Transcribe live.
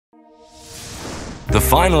The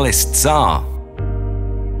finalists are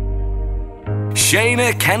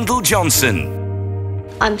Shayna Kendall Johnson.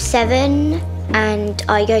 I'm 7 and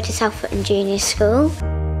I go to Southwootton Junior School.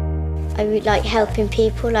 I really like helping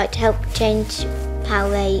people, like to help change how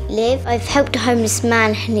they live. I've helped a homeless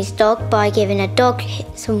man and his dog by giving a dog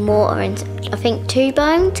some water and I think 2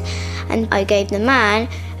 bones, and I gave the man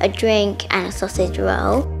a drink and a sausage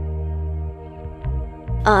roll.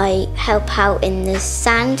 I help out in the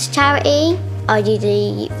Sand charity. I do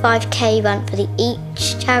the 5k run for the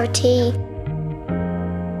Each charity.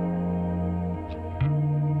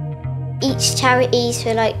 Each charity is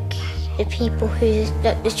for like the people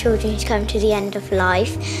like the children who's come to the end of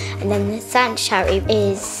life, and then the Sand charity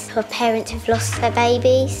is for parents who've lost their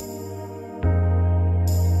babies.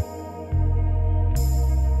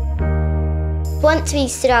 Once we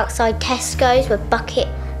stood outside Tesco's with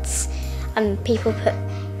buckets and people put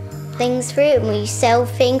things through and we sell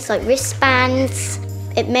things like wristbands.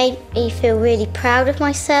 It made me feel really proud of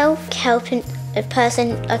myself, helping a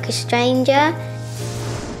person like a stranger.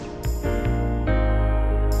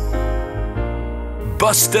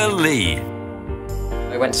 Buster Lee.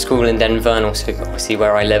 I went to school in Denver and also obviously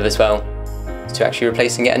where I live as well. To actually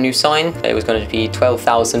replace and get a new sign, it was going to be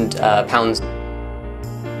 £12,000.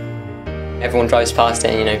 Everyone drives past it,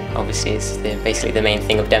 and obviously it's basically the main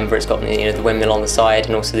thing of Denver. It's got the windmill on the side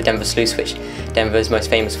and also the Denver sluice, which Denver is most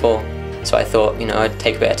famous for. So I thought I'd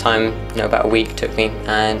take a bit of time, about a week it took me,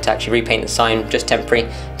 and to actually repaint the sign, just temporary,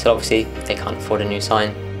 until obviously they can't afford a new sign.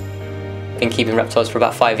 I've been keeping reptiles for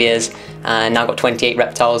about 5 years, and now I've got 28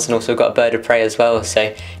 reptiles and also got a bird of prey as well, so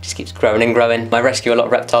it just keeps growing and growing. I rescue a lot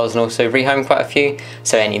of reptiles and also rehome quite a few,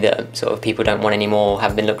 so any that sort of people don't want anymore or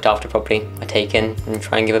haven't been looked after properly, I take in and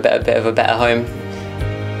try and give a bit of a better home.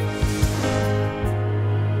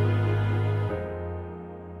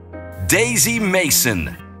 Daisy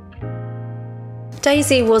Mason.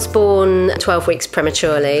 Daisy was born 12 weeks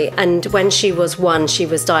prematurely, and when she was 1, she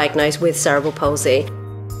was diagnosed with cerebral palsy.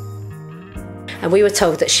 And we were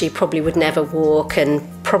told that she probably would never walk and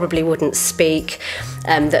probably wouldn't speak,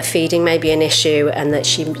 that feeding may be an issue, and that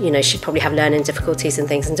she'd probably have learning difficulties and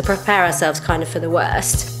things, and to prepare ourselves kind of for the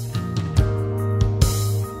worst.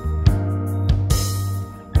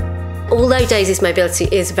 Although Daisy's mobility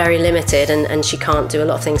is very limited and she can't do a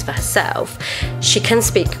lot of things for herself, she can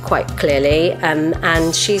speak quite clearly,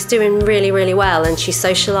 and she's doing really, really well, and she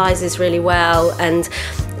socialises really well, and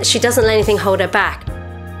she doesn't let anything hold her back.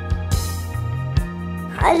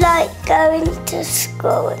 I like going to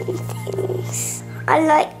school and things. I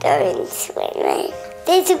like going swimming.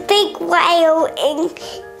 There's a big whale in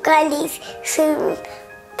Granny's swimming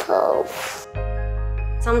pool.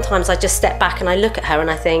 Sometimes I just step back and I look at her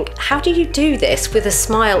and I think, how do you do this with a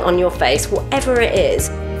smile on your face, whatever it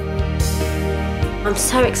is? I'm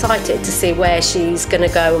so excited to see where she's going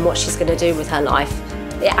to go and what she's going to do with her life.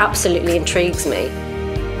 It absolutely intrigues me.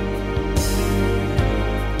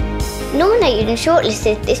 Nominated and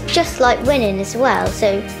shortlisted, it's just like winning as well,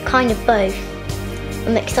 so kind of both.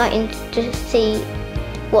 I'm excited to see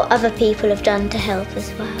what other people have done to help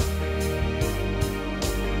as well.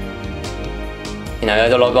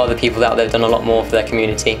 There's a lot of other people out there have done a lot more for their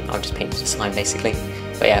community. I've just painted a sign basically.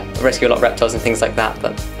 But yeah, I rescue a lot of reptiles and things like that,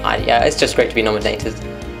 but yeah, it's just great to be nominated.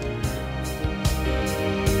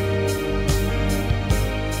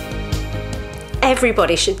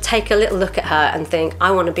 Everybody should take a little look at her and think,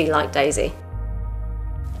 I want to be like Daisy.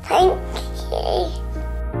 Thank you.